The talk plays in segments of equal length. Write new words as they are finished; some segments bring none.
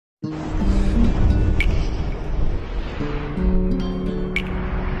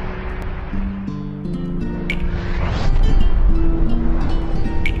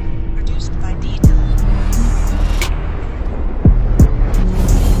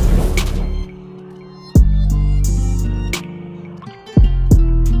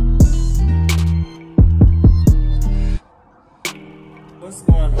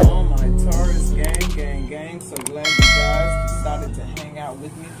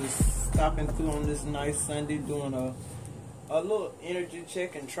Just stopping through on this nice Sunday, doing a little energy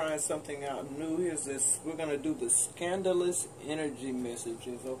check and trying something out new. Here's this. We're gonna do the Scandalous energy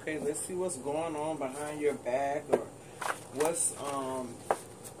messages. Okay, let's see what's going on behind your back, or what's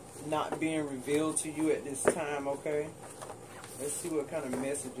not being revealed to you at this time. Okay, let's see what kind of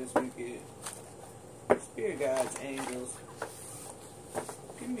messages we get. Spirit guides, angels,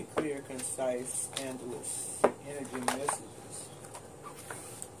 give me clear, concise, scandalous energy messages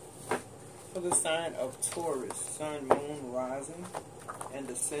for the sign of Taurus, sun, moon, rising, and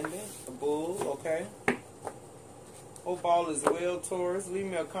descendant, the bull. Okay, hope all is well, Taurus. Leave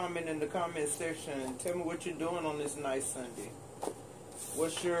me a comment in the comment section. Tell me what you're doing on this nice Sunday.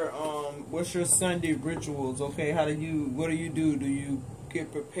 What's your Sunday rituals? Okay, what do you do? Do you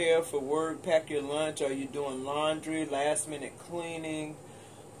get prepared for work, pack your lunch? Are you doing laundry, last minute cleaning,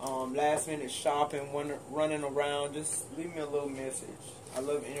 last minute shopping, running around? Just leave me a little message. I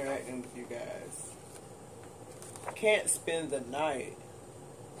love interacting with you guys. Can't spend the night.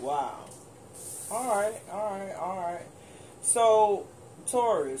 Wow. Alright. So,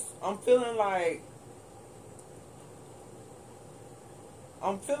 Taurus, I'm feeling like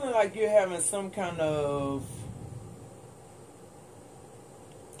you're having some kind of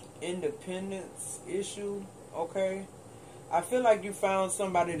independence issue, okay? I feel like you found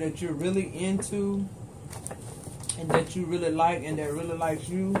somebody that you're really into and that you really like and that really likes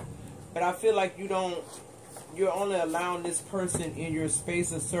you, but I feel like you're only allowing this person in your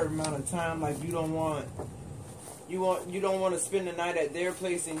space a certain amount of time. Like you don't want to spend the night at their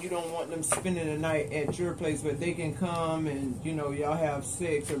place, and you don't want them spending the night at your place, but they can come and, you know, y'all have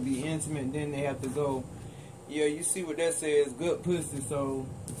sex or be intimate, and then they have to go. Yeah, you see what that says, good pussy. So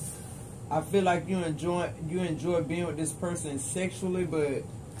I feel like you enjoy being with this person sexually, but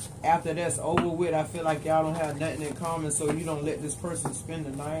after that's over with, I feel like y'all don't have nothing in common, so you don't let this person spend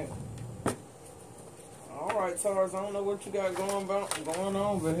the night. Alright, Taurus, I don't know what you got going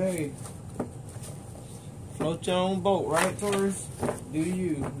on, but hey, float your own boat, right, Taurus? Do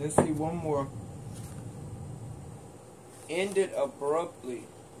you? Let's see one more. Ended abruptly.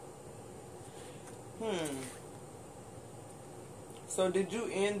 So did you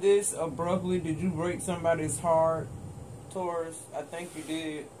end this abruptly? Did you break somebody's heart, Taurus? I think you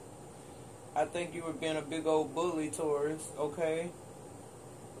did. I think you were being a big old bully, Taurus, okay?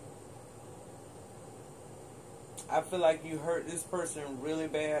 I feel like you hurt this person really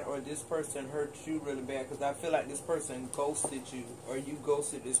bad, or this person hurt you really bad, because I feel like this person ghosted you, or you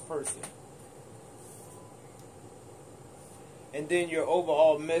ghosted this person. And then your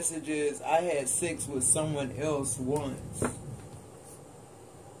overall message is, I had sex with someone else once.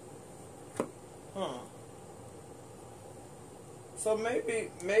 So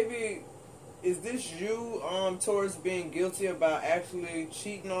maybe is this you, Taurus, being guilty about actually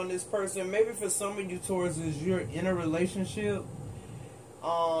cheating on this person? Maybe for some of you, Taurus, is you're in a relationship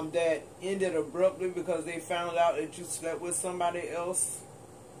that ended abruptly because they found out that you slept with somebody else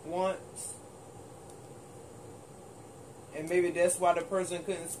once. And maybe that's why the person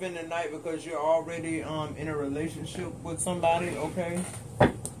couldn't spend the night, because you're already in a relationship with somebody, okay?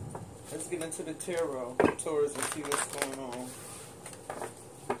 Let's get into the tarot, Taurus, and see what's going on.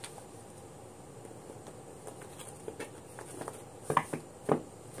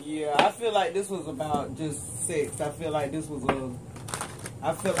 Yeah, I feel like this was about just sex. I feel like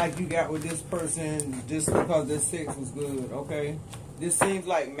you got with this person just because the sex was good, okay? This seems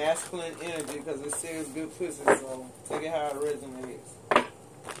like masculine energy because it says good pussy, so take it how it resonates.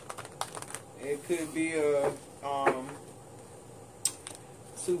 It could be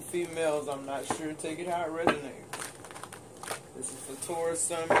two females, I'm not sure. Take it how it resonates. This is for Taurus,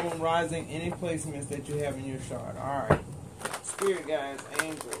 sun, moon, rising, any placements that you have in your chart. Alright. Spirit guides,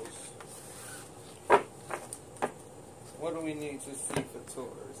 angels. What do we need to see for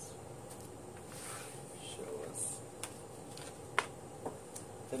Taurus? Show us.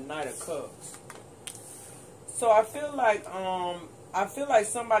 The Knight of Cups. So I feel like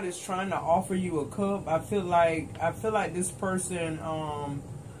somebody's trying to offer you a cup. I feel like this person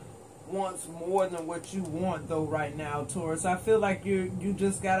wants more than what you want though right now, Taurus. I feel like you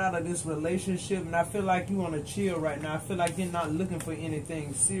just got out of this relationship, and I feel like you want to chill right now. I feel like you're not looking for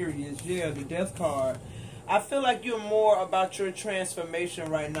anything serious. Yeah, the Death card. I feel like you're more about your transformation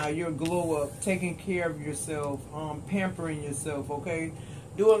right now, your glow up, taking care of yourself, pampering yourself, okay?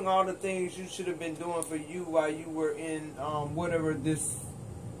 Doing all the things you should have been doing for you while you were in whatever this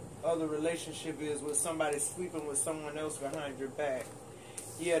other relationship is, with somebody sleeping with someone else behind your back.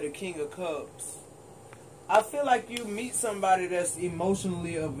 Yeah, the King of Cups. I feel like you meet somebody that's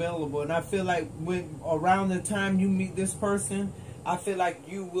emotionally available, and I feel like when around the time you meet this person, I feel like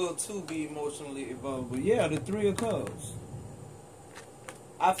you will too be emotionally involved. But yeah, the Three of Cups.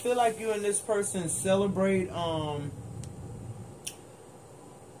 I feel like you and this person celebrate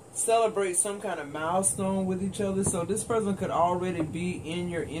some kind of milestone with each other. So this person could already be in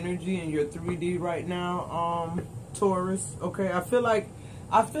your energy, in your 3D right now, Taurus. Okay, I feel like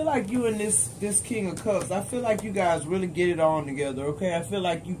you and this King of Cups, I feel like you guys really get it on together. Okay, I feel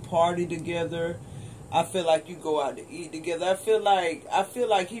like you party together. I feel like you go out to eat together. I feel like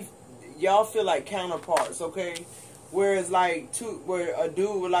y'all feel like counterparts. Okay. Whereas where a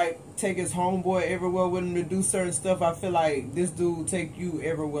dude would like take his homeboy everywhere with him to do certain stuff, I feel like this dude take you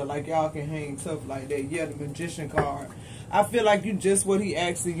everywhere. Like y'all can hang tough like that. Yeah, the Magician card. I feel like you just what he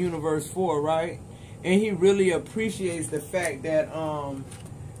asked the universe for, right? And he really appreciates the fact that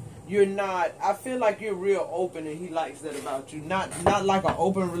you're not. I feel like you're real open, and he likes that about you. Not like an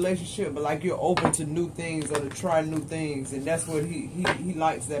open relationship, but like you're open to new things or to try new things, and that's what he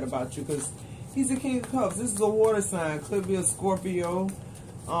likes that about you, because he's the King of Cups. This is a water sign. Could be a Scorpio,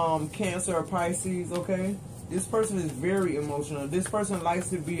 Cancer, or Pisces, okay? This person is very emotional. This person likes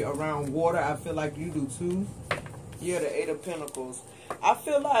to be around water. I feel like you do too. Yeah, the Eight of Pentacles. I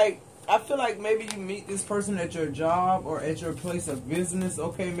feel like maybe you meet this person at your job or at your place of business,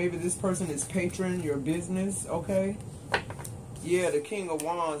 okay? Maybe this person is patron your business, okay? Yeah, the King of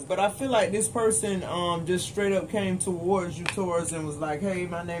Wands. But I feel like this person just straight up came towards you, Taurus, and was like, hey,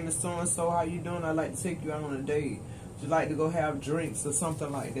 my name is so-and-so. How you doing? I'd like to take you out on a date. Would you like to go have drinks or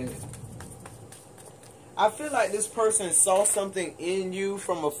something like that? I feel like this person saw something in you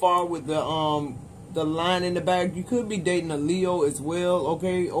from afar with the line in the back. You could be dating a Leo as well,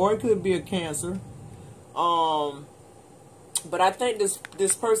 okay? Or it could be a Cancer. But I think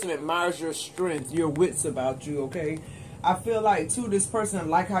this person admires your strength, your wits about you, okay? I feel like, too, this person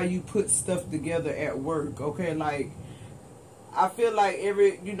like how you put stuff together at work, okay? Like, I feel like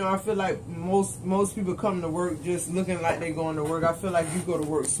I feel like most people come to work just looking like they going to work. I feel like you go to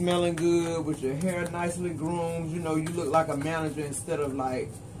work smelling good, with your hair nicely groomed. You know, you look like a manager instead of like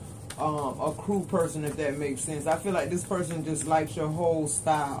a crew person, if that makes sense. I feel like this person just likes your whole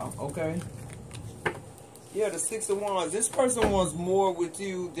style, okay? Yeah, the Six of Wands. This person wants more with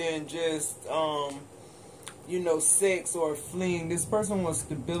you than just sex or fleeing. This person wants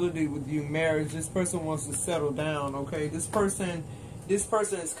stability with you, marriage. This person wants to settle down, okay? This person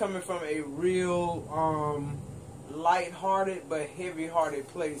is coming from a real light-hearted but heavy-hearted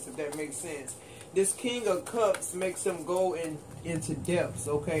place, if that makes sense. This King of Cups makes him go into depths,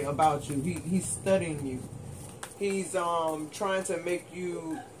 okay, about you. He's studying you. He's trying to make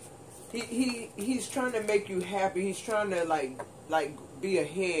you he's trying to make you happy. He's trying to like be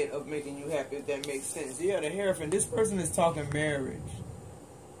ahead of making you happy, if that makes sense. Yeah, the Hierophant. This person is talking marriage.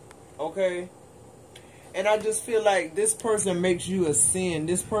 Okay? And I just feel like this person makes you ascend.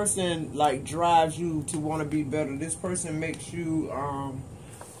 This person like drives you to want to be better. This person makes you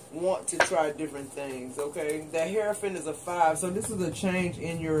want to try different things, okay? The Hierophant is a 5, so this is a change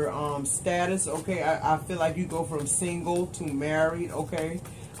in your status, okay? I feel like you go from single to married, okay?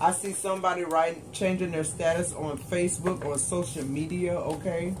 I see somebody changing their status on Facebook or social media,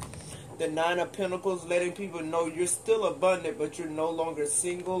 okay? The Nine of Pentacles, letting people know you're still abundant, but you're no longer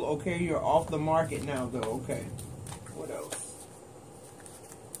single, okay? You're off the market now, though, okay? What else?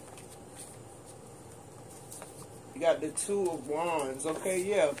 You got the Two of Wands, okay?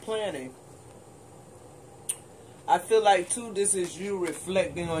 Yeah, planning. I feel like, too, this is you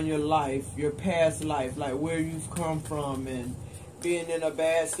reflecting on your life, your past life, like where you've come from, and being in a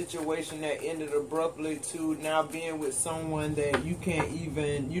bad situation that ended abruptly to now being with someone that you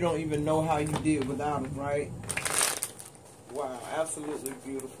don't even know how you did without them, right? Wow, absolutely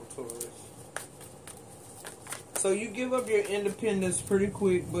beautiful, Taurus. So you give up your independence pretty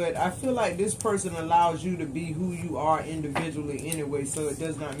quick, but I feel like this person allows you to be who you are individually anyway, so it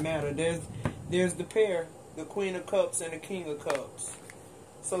does not matter. There's the pair, the Queen of Cups and the King of Cups.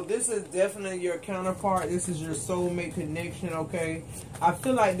 So this is definitely your counterpart. This is your soulmate connection, okay? I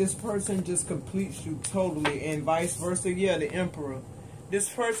feel like this person just completes you totally, and vice versa. Yeah, the Emperor. This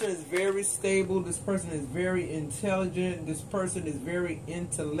person is very stable. This person is very intelligent. This person is very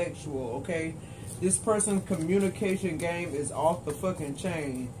intellectual, okay? This person's communication game is off the fucking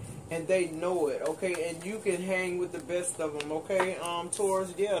chain, and they know it, okay? And you can hang with the best of them, okay?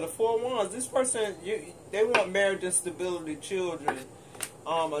 Taurus, yeah, the Four of Wands. This person, they want marriage and stability, children.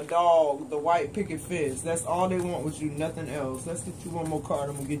 A dog, the white picket fence. That's all they want with you, nothing else. Let's get you one more card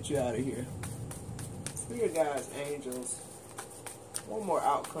and we'll get you out of here. Spirit guides, angels. One more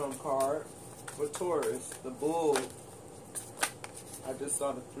outcome card for Taurus, the Bull. I just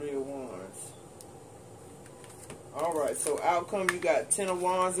saw the Three of Wands. Alright, so outcome, you got 10 of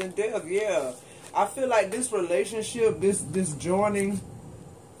Wands and Death. Yeah. I feel like this relationship, this joining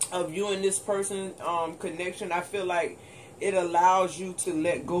of you and this person connection, I feel like it allows you to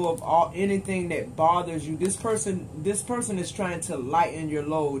let go of anything that bothers you. This person is trying to lighten your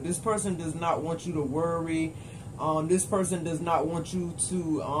load. This person does not want you to worry. This person does not want you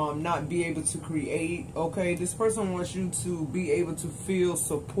to not be able to create. Okay, this person wants you to be able to feel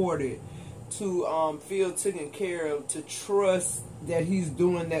supported, to feel taken care of, to trust that he's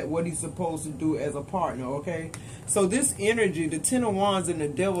doing what he's supposed to do as a partner. Okay, so this energy, the 10 of Wands and the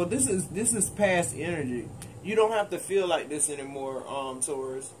Devil, this is past energy. You don't have to feel like this anymore,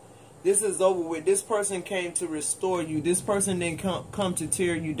 Taurus. This is over with. This person came to restore you. This person didn't come to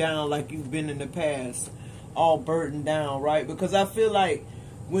tear you down like you've been in the past, all burdened down, right? Because I feel like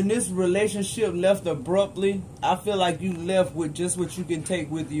when this relationship left abruptly, I feel like you left with just what you can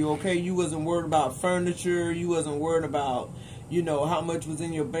take with you, okay? You wasn't worried about furniture. You wasn't worried about, you know, how much was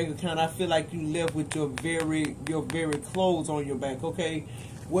in your bank account. I feel like you left with your very clothes on your back, okay?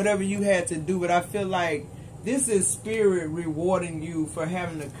 Whatever you had to do, but I feel like this is spirit rewarding you for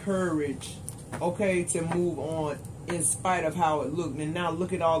having the courage, okay, to move on in spite of how it looked. And now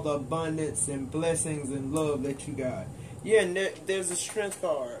look at all the abundance and blessings and love that you got. Yeah, and there's a strength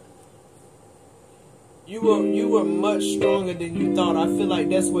card. You were much stronger than you thought. I feel like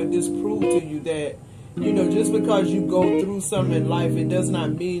that's what this proved to you, that, you know, just because you go through something in life, it does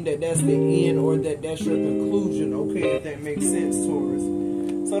not mean that that's the end or that that's your conclusion, okay, if that makes sense, Taurus.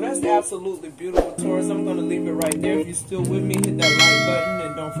 So that's absolutely beautiful, Taurus. I'm going to leave it right there. If you're still with me, hit that like button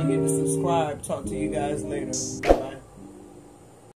and don't forget to subscribe. Talk to you guys later. Bye-bye.